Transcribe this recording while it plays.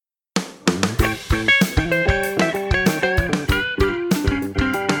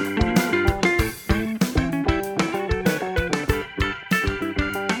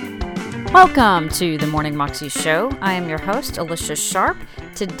Welcome to the Morning Moxie Show. I am your host, Alicia Sharp.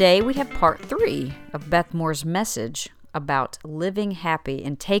 Today we have part 3 of Beth Moore's message about living happy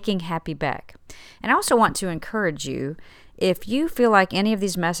and taking happy back. And I also want to encourage you, if you feel like any of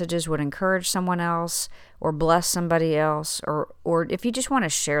these messages would encourage someone else or bless somebody else, or if you just want to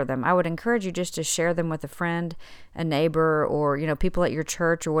share them, I would encourage you just to share them with a friend, a neighbor, or people at your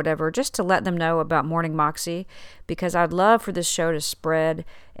church or whatever, just to let them know about Morning Moxie, because I'd love for this show to spread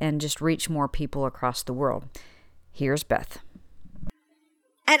and just reach more people across the world. Here's Beth.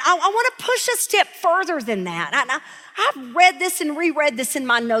 And I want to push a step further than that. I've read this and reread this in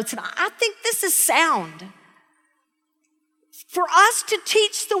my notes, and I think this is sound. For us to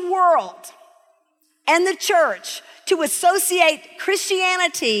teach the world and the church to associate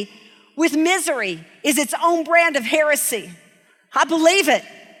Christianity with misery is its own brand of heresy. I believe it.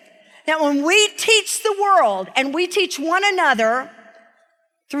 That when we teach the world and we teach one another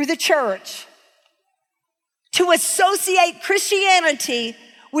through the church to associate Christianity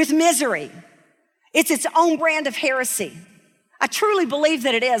with misery, it's its own brand of heresy. I truly believe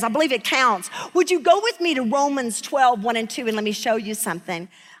that it is. I believe it counts. Would you go with me to Romans 12, 1 and 2, and let me show you something.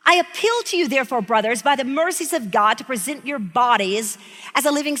 I appeal to you, therefore, brothers, by the mercies of God, to present your bodies as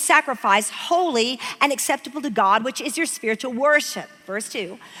a living sacrifice, holy and acceptable to God, which is your spiritual worship. Verse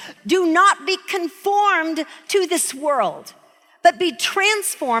 2, do not be conformed to this world, but be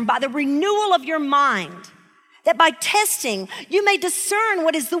transformed by the renewal of your mind, that by testing you may discern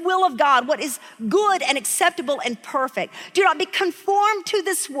what is the will of God, what is good and acceptable and perfect. Do not be conformed to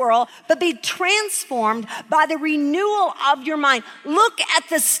this world, but be transformed by the renewal of your mind. Look at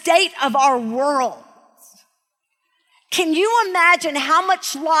the state of our world. Can you imagine how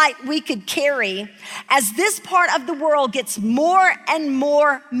much light we could carry as this part of the world gets more and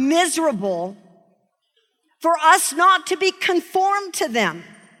more miserable, for us not to be conformed to them?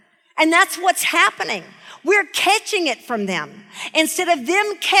 And that's what's happening. We're catching it from them. Instead of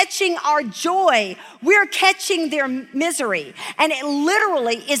them catching our joy, we're catching their misery. And it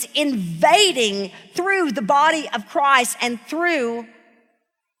literally is invading through the body of Christ and through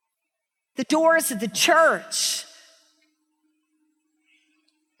the doors of the church.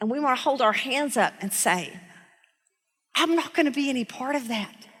 And we want to hold our hands up and say, I'm not going to be any part of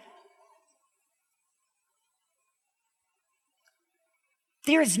that.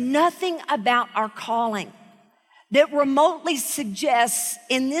 There is nothing about our calling that remotely suggests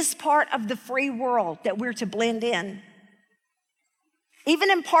in this part of the free world that we're to blend in. Even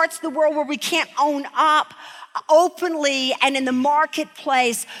in parts of the world where we can't own up openly and in the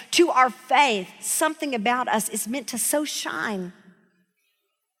marketplace to our faith, something about us is meant to so shine,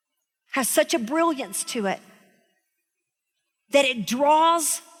 has such a brilliance to it, that it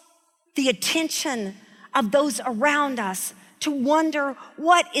draws the attention of those around us to wonder,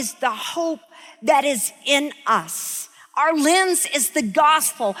 what is the hope that is in us? Our lens is the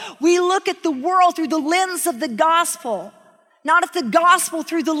gospel. We look at the world through the lens of the gospel, not at the gospel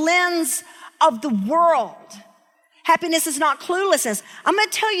through the lens of the world. Happiness is not cluelessness. I'm going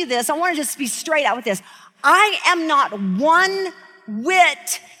to tell you this. I want to just be straight out with this. I am not one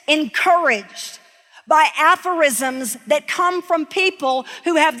whit encouraged by aphorisms that come from people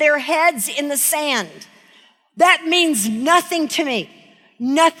who have their heads in the sand. That means nothing to me,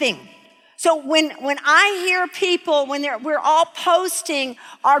 nothing. So when I hear people, we're all posting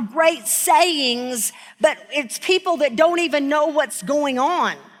our great sayings, but it's people that don't even know what's going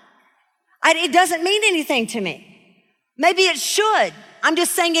on, it doesn't mean anything to me. Maybe it should. I'm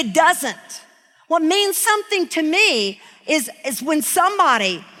just saying it doesn't. What means something to me is when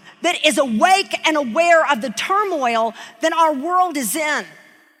somebody that is awake and aware of the turmoil that our world is in.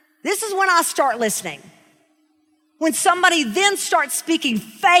 This is when I start listening. When somebody then starts speaking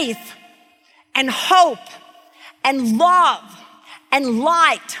faith and hope and love and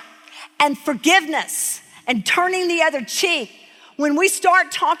light and forgiveness and turning the other cheek, when we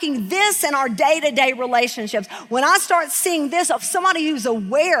start talking this in our day-to-day relationships, when I start seeing this of somebody who's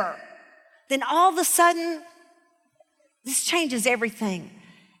aware, then all of a sudden, this changes everything.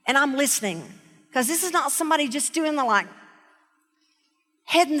 And I'm listening, because this is not somebody just doing the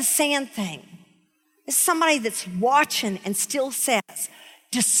head in the sand thing. It's somebody that's watching and still says,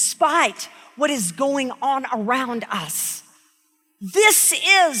 despite what is going on around us, this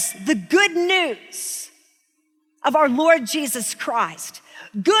is the good news of our Lord Jesus Christ.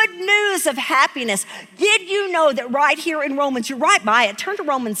 Good news of happiness. Did you know that right here in Romans, you're right by it. Turn to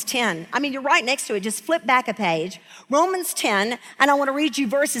Romans 10. You're right next to it. Just flip back a page. Romans 10, and I want to read you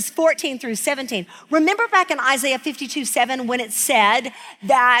verses 14 through 17. Remember back in Isaiah 52:7 when it said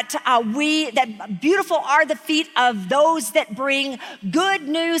that that beautiful are the feet of those that bring good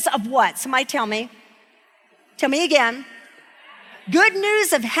news of what? Somebody tell me. Tell me again. Good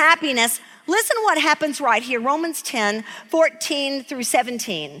news of happiness. Listen to what happens right here, Romans 10, 14 through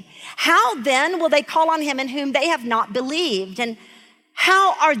 17. How then will they call on him in whom they have not believed? And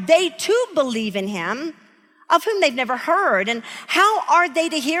how are they to believe in him of whom they've never heard? And how are they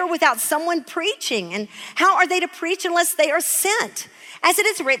to hear without someone preaching? And how are they to preach unless they are sent? As it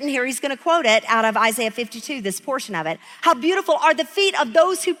is written here, he's going to quote it out of Isaiah 52, this portion of it. How beautiful are the feet of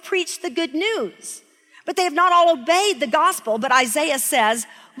those who preach the good news. But they have not all obeyed the gospel. But Isaiah says,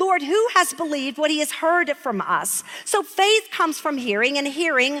 Lord, who has believed what he has heard from us? So faith comes from hearing, and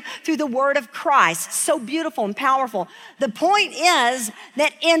hearing through the word of Christ. So beautiful and powerful. The point is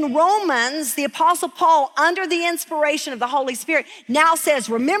that in Romans, the Apostle Paul, under the inspiration of the Holy Spirit, now says,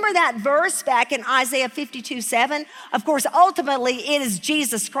 remember that verse back in Isaiah 52:7? Of course, ultimately, it is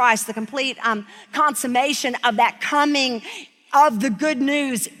Jesus Christ, the complete consummation of that coming of the good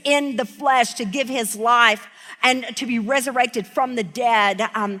news in the flesh to give his life and to be resurrected from the dead,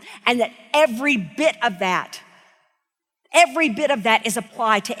 and that every bit of that is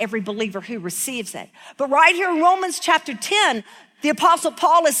applied to every believer who receives it. But right here in Romans chapter 10, the Apostle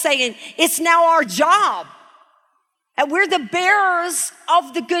Paul is saying, it's now our job. And we're the bearers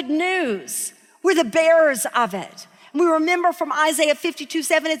of the good news. We're the bearers of it. And we remember from Isaiah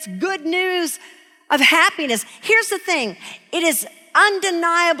 52:7, it's good news of happiness. Here's the thing. It is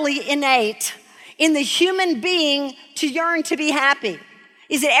undeniably innate in the human being to yearn to be happy.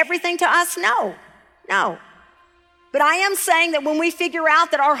 Is it everything to us? No. But I am saying that when we figure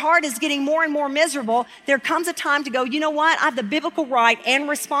out that our heart is getting more and more miserable, there comes a time to go, you know what? I have the biblical right and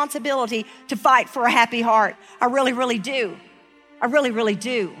responsibility to fight for a happy heart. I really, really do. I really, really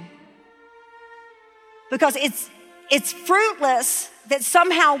do. Because it's fruitless that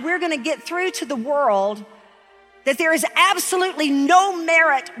somehow we're going to get through to the world that there is absolutely no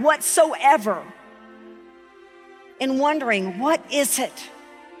merit whatsoever in wondering, what is it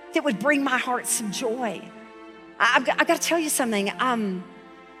that would bring my heart some joy? I've got to tell you something.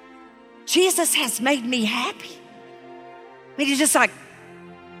 Jesus has made me happy. He just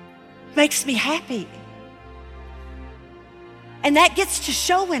makes me happy. And that gets to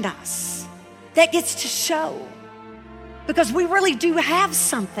show in us. That gets to show. Because we really do have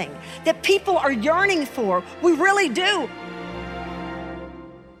something that people are yearning for. We really do.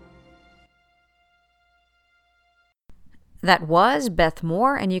 That was Beth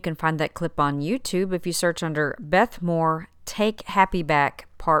Moore, and you can find that clip on YouTube if you search under Beth Moore, Take Happy Back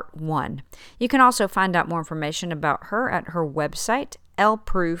Part 1. You can also find out more information about her at her website,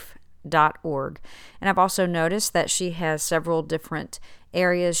 lproof.org. And I've also noticed that she has several different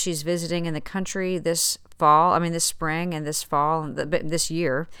areas she's visiting in the country this spring and this fall and this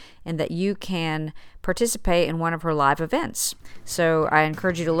year, and that you can participate in one of her live events. So I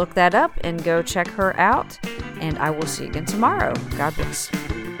encourage you to look that up and go check her out, and I will see you again tomorrow. God bless.